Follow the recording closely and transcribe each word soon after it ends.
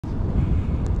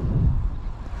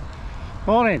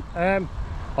Morning.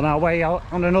 On our way out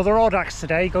on another Audax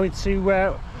today, going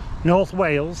to North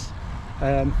Wales,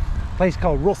 place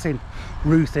called Ruthin.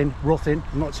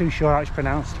 I'm not too sure how it's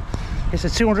pronounced. It's a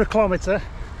 200 kilometre,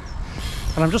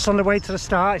 and I'm just on the way to the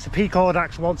start. It's a peak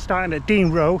Audax one, starting at Dean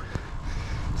Row,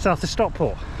 south of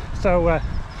Stockport. So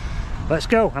let's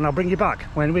go, and I'll bring you back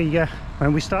when we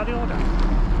start the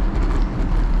Audax.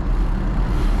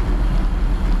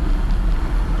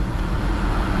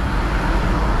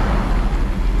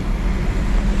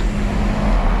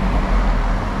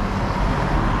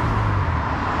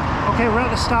 Okay, we're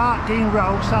at the start, Dean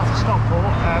Row, south of Stockport.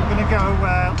 I'm going to go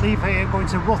leave here, going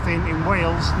to Ruthin in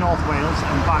Wales, North Wales,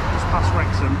 and back just past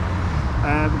Wrexham.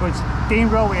 We're going to Dean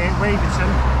Row here,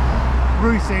 Waverton,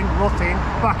 Ruthin,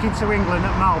 back into England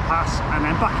at Malpas, and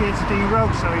then back here to Dean Row.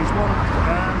 So there's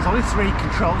only 3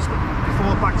 controls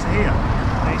before back to here.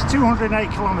 It's 208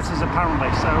 kilometres apparently,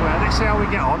 so let's see how we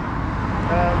get on.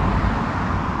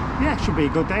 Yeah, should be a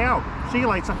good day out. See you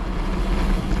later.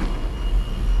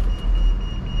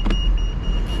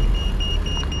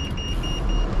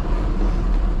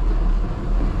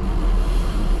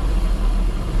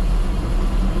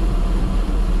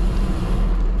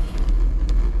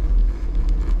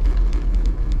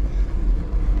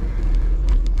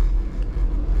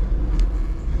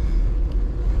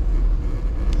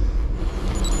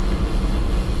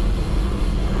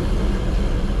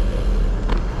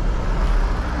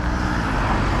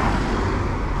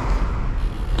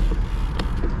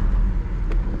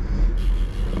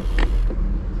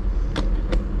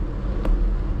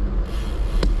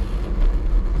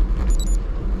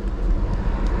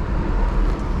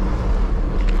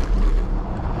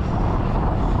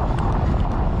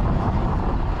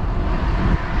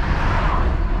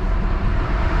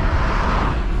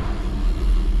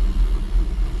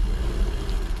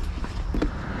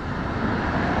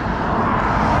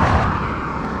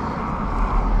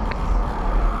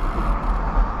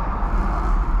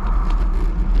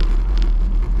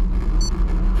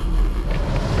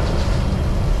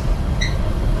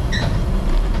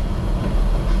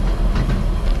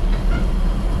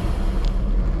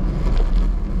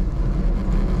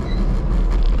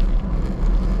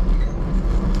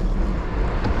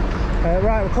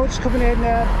 Right, we're just coming in,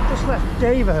 just left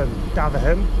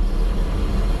Daverham,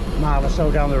 mile or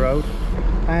so down the road,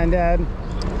 and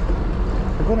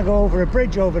we're going to go over a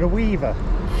bridge over the Weaver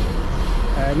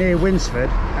near Winsford.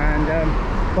 And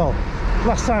well,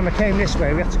 last time I came this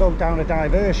way we had to go down a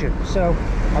diversion, so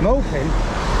I'm hoping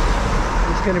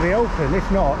it's going to be open.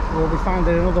 If not, we'll be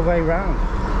finding another way round.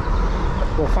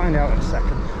 We'll find out in a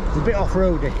second. It's a bit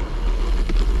off-roady.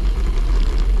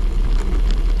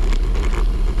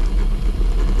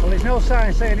 There's no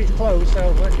sign saying it's closed,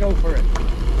 so let's go for it.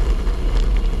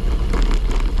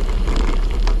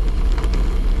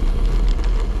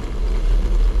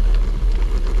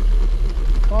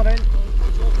 Morning.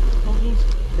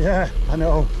 Yeah, I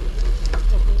know.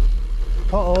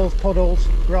 Potholes, puddles,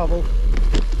 gravel,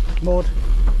 mud.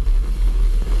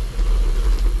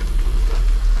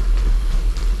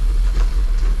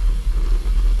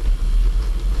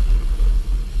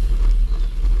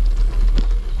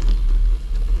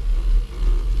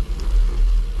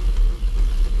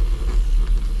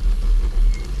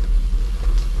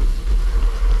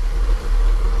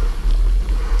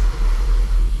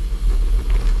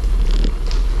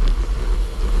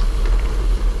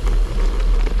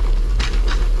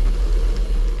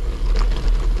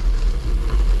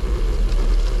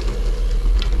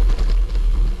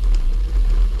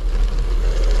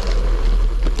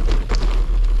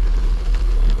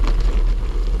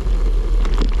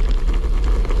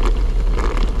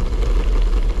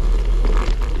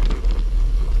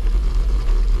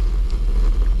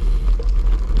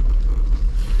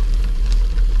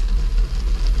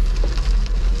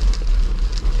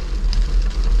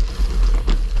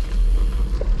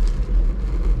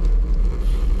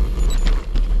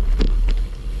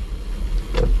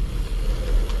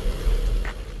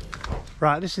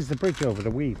 Right, this is the bridge over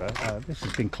the Weaver. This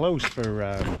has been closed for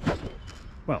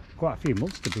well, quite a few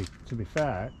months to be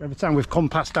fair. Every time we've come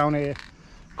past down here,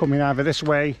 coming either this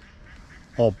way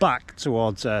or back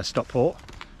towards Stockport,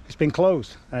 it's been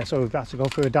closed. So we've had to go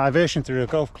through a diversion through a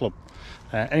golf club.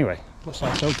 Anyway, looks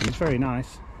like it's open. It's very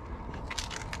nice.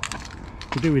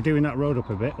 We're doing that road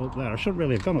up a bit up there. I shouldn't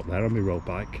really have gone up there on my road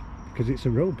bike because it's a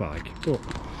road bike, but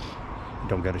you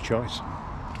don't get a choice.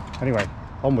 Anyway,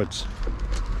 onwards.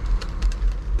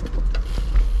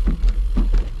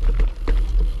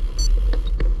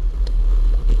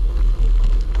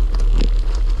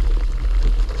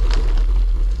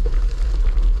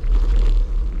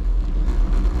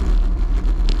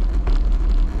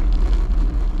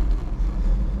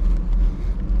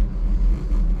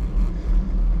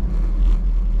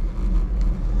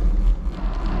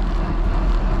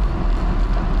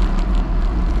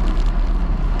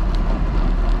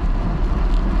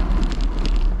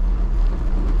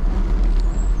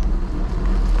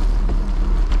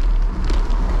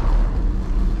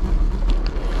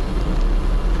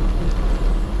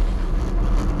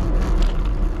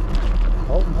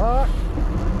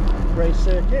 race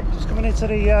circuit. Just coming into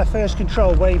the first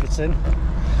control, Waverton,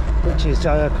 which is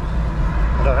I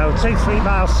don't know, 2-3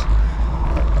 miles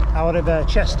out of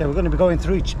Chester. We're going to be going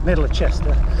through middle of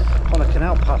Chester on a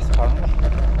canal path apparently.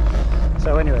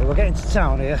 So anyway, we're getting to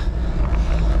town here,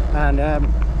 and yeah,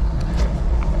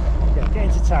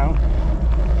 getting to town,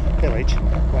 village,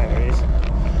 wherever it is,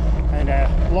 and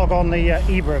log on the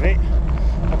Ebra of it,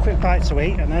 a quick bite to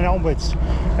eat, and then onwards.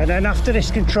 And then after this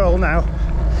control now,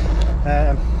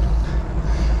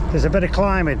 there's a bit of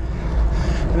climbing,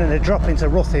 and then they drop into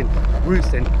Ruthin.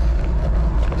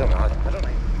 I don't know.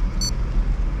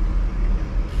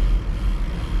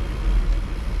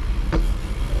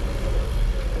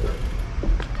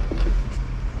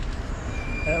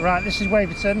 Right, this is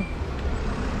Waverton.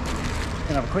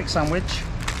 Gonna have a quick sandwich,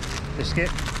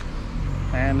 biscuit,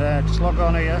 and just log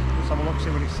on here. Let's have a look, see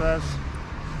what it says.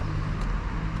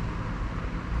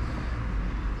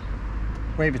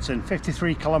 Waverton,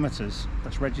 53 kilometres.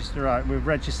 That's registered right. We've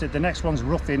registered. The next one's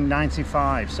Ruthin,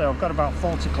 95. So I've got about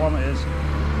 40 kilometres.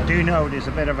 I do know there's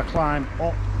a bit of a climb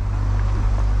up.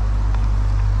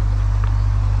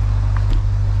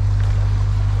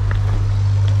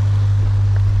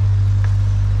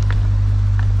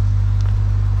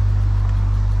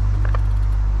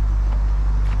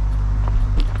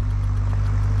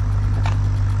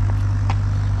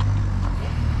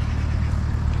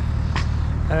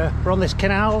 We're on this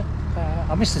canal.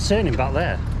 I missed the turning back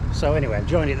there, so anyway I've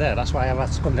joined it there. That's why I've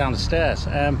had to come down the stairs.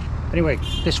 Anyway,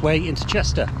 this way into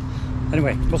Chester.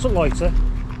 Anyway, mustn't loiter.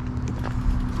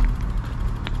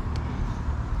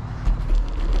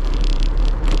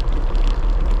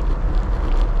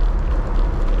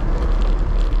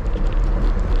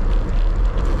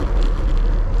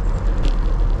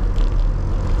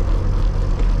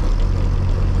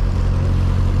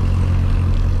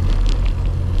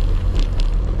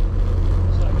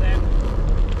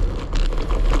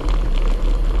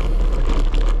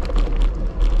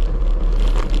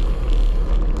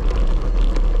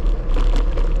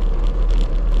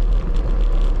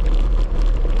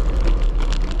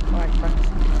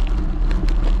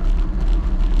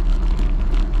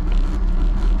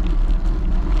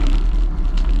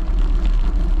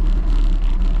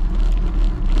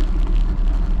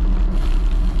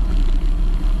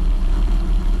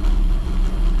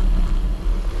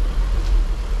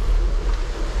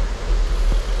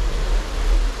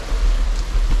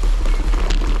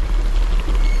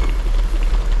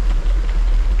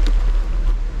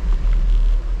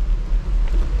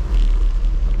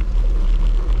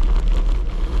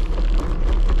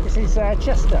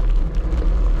 Chester,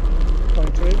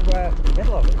 going through the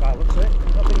middle of it by the looks of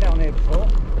it. Not been down here before.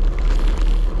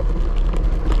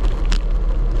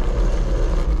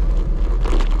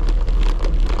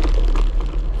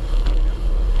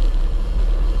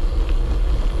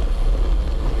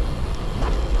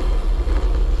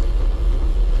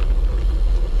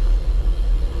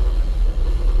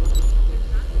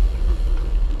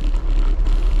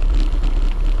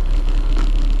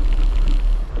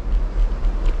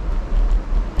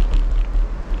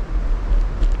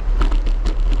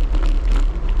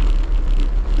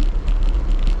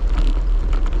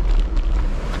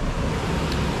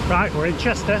 Right, we're in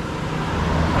Chester.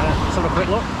 Let's have a quick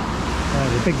look.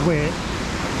 The big weir,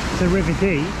 the River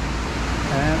Dee.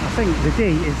 I think the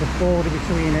Dee is the border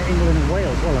between England and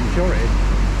Wales. Well, I'm sure it is.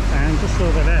 And just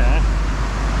over there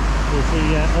is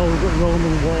the old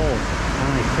Roman wall,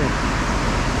 I think.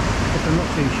 But I'm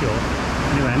not too sure.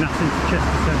 Anyway, and that's into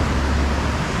Chester Centre.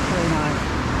 Very nice.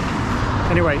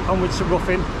 Anyway, onwards to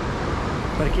Ruthin.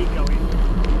 Better keep going.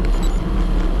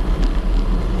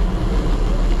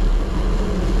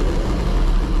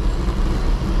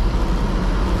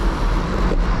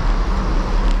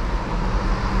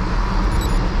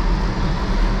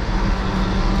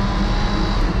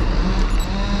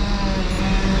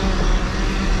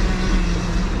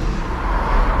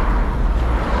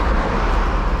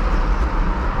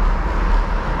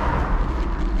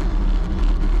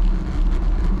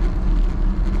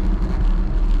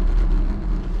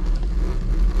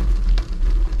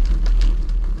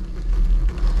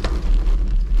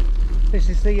 This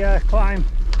is the climb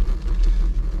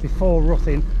before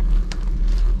Ruthin.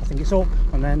 I think it's up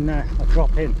and then a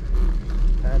drop in.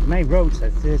 The main road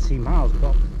says 13 miles,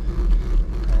 but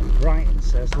Brighton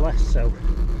says less, so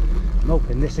I'm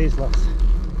hoping this is less.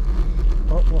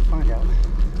 But we'll find out.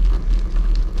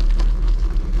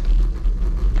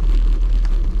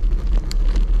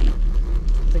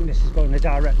 I think this is going the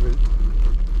direct route.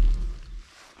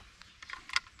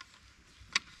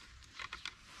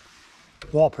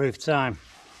 Waterproof time.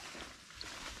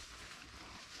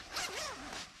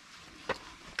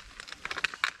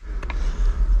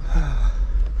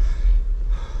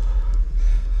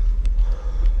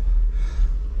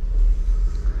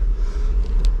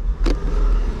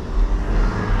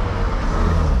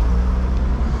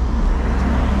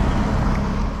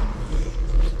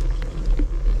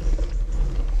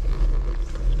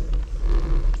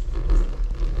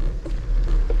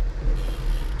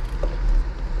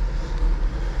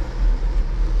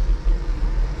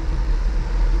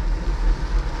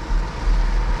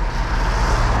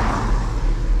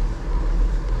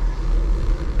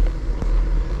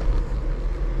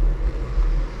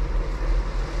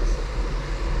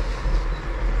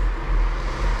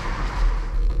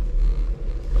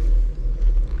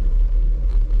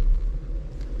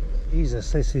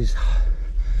 Jesus, this is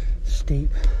steep.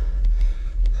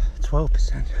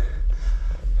 12%.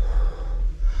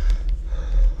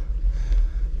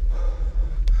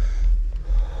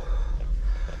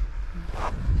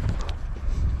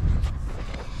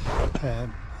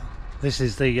 This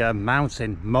is the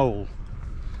mountain mole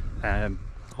on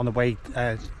the way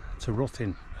to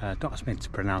Ruthin. Don't ask me to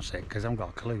pronounce it because I haven't got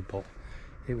a clue, but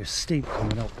it was steep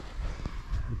coming up.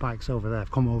 The bike's over there.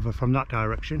 I've come over from that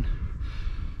direction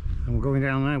and we're going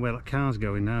down there where that car's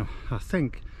going now. I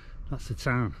think that's the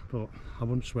town, but I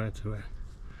wouldn't swear to it.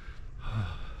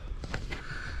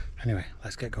 Anyway,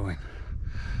 let's get going.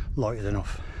 Loitered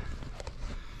enough.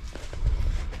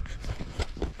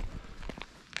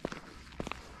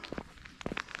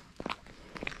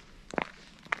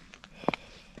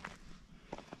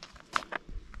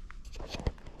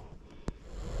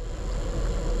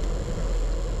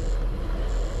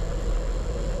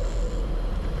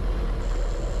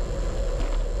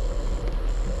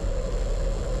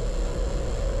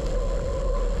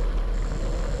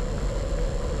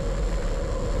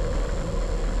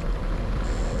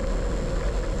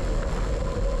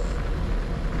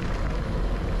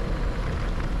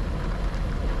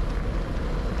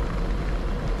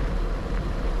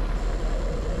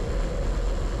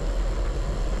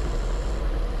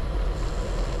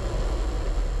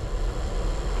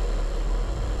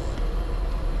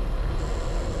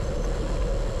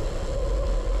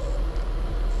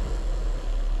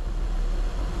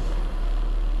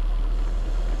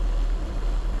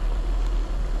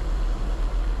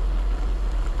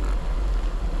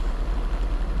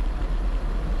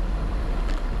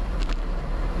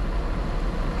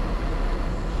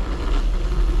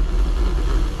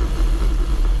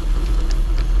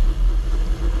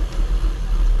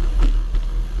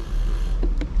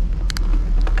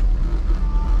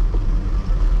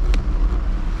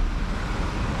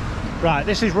 Right,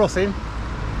 this is Ruthin.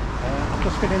 I've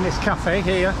just been in this cafe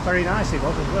here, very nice it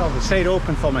was as well. They stayed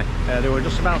open for me. They were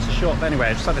just about to shut up anyway.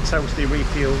 I just had a toasty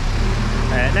refuel.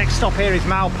 Next stop here is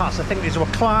Malpas. I think there's a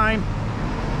climb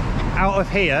out of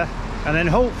here, and then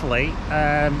hopefully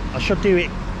I should do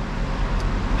it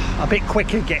a bit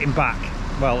quicker getting back.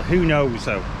 Well, who knows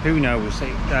though, who knows.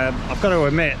 I've got to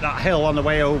admit, that hill on the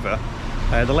way over,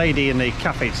 the lady in the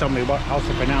cafe told me how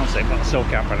to pronounce it, but I still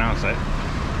can't pronounce it.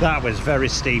 That was very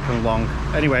steep and long.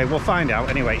 Anyway, we'll find out.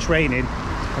 Anyway, it's raining.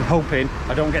 I'm hoping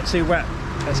I don't get too wet.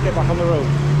 Let's get back on the road.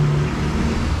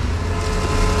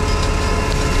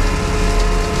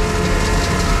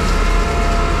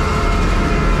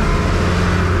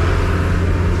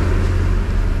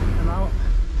 I'm out.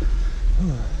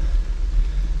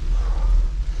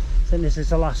 I think this is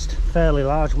the last fairly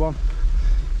large one.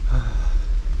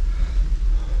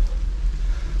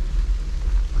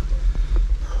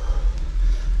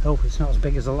 Hope it's not as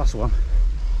big as the last one.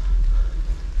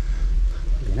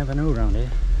 You never know around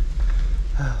here.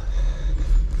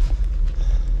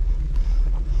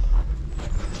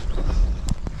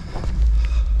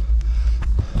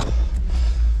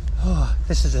 Oh,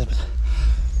 this is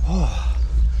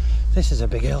a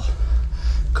big hill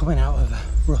coming out of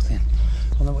Ruthin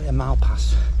on the way to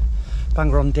Malpas.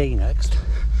 Bangor-on-Dee next,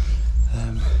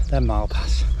 then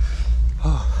Malpas.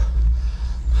 Oh,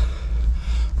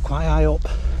 quite high up.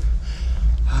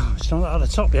 Oh, it's not at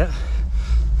the top yet.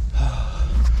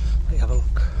 Oh, let me have a look.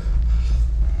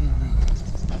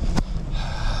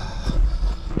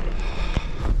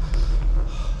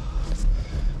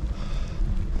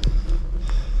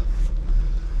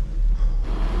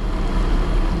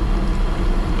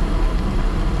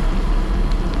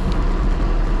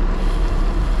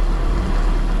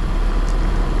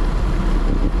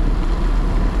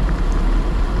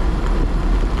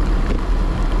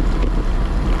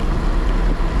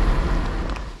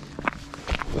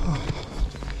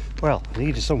 Well, I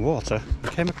needed some water. I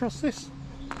came across this.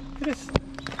 Look at this.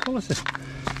 What was this?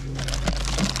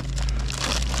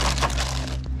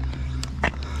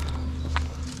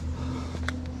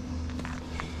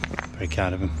 Very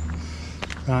kind of him.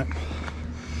 Right,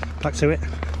 back to it.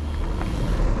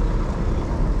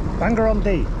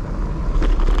 Bangor-on-Dee.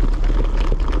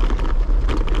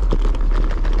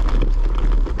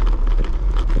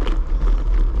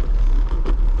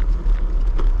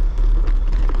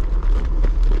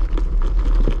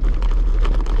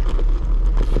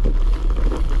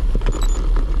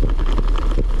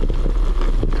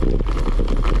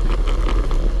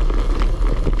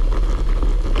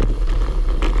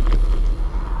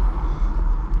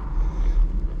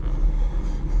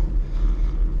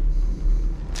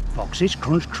 Fox's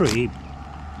Crunch Cream.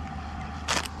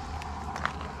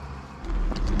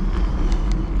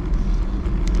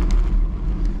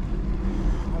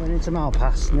 Having to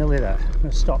Malpas, nearly there. I'm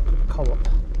going to stop at the co-op,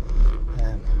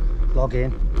 log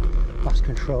in, mass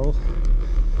control,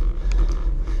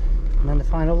 and then the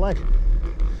final leg.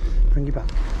 Bring you back.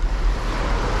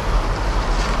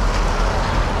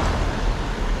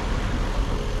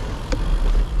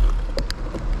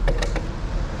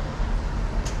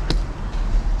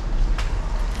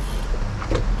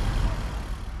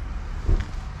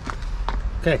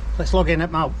 Okay, let's log in at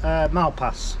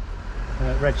Malpas,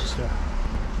 register.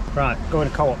 Right, going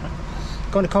to co-op.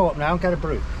 Going to co-op now and get a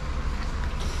brew.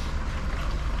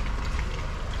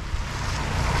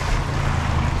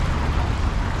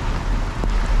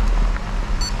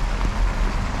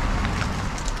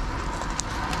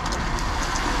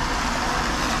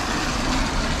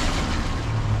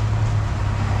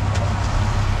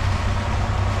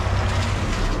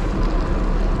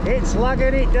 It's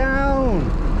lagging it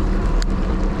down.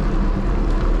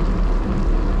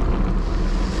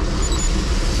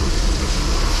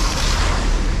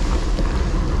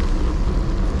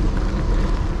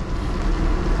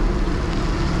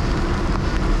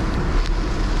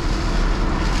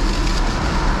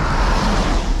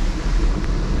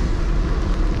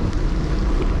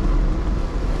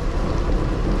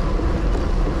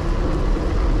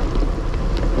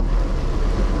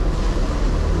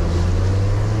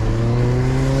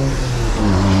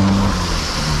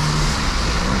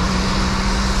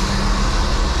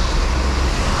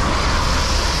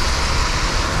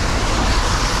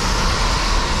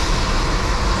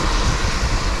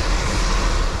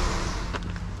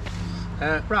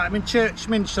 Right, I'm in Church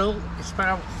Minchel. It's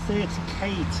about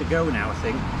 30k to go now, I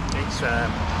think. It's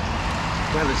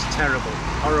weather's terrible,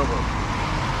 horrible.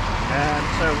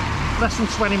 So less than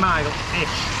 20 mile-ish.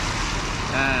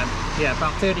 Yeah,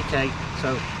 about 30k.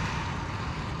 So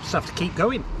just have to keep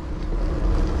going.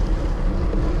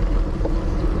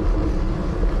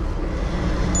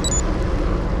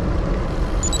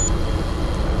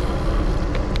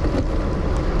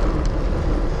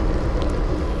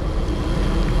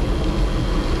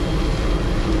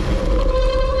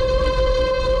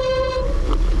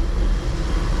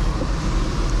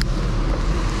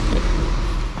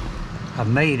 I've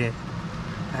made it.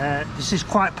 This is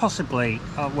quite possibly,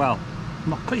 well,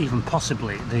 not even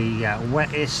possibly, the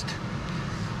wettest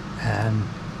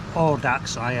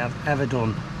Audax I have ever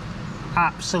done.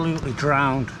 Absolutely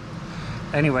drowned.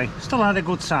 Anyway, still had a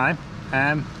good time.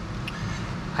 I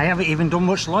haven't even done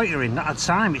much loitering at the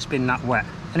time it's been that wet.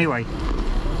 Anyway,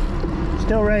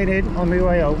 still raining on my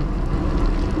way home,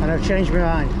 and I've changed my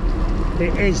mind.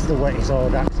 It is the wettest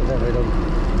Audax I've ever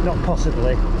done. Not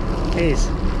possibly, it is.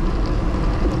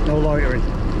 No loitering.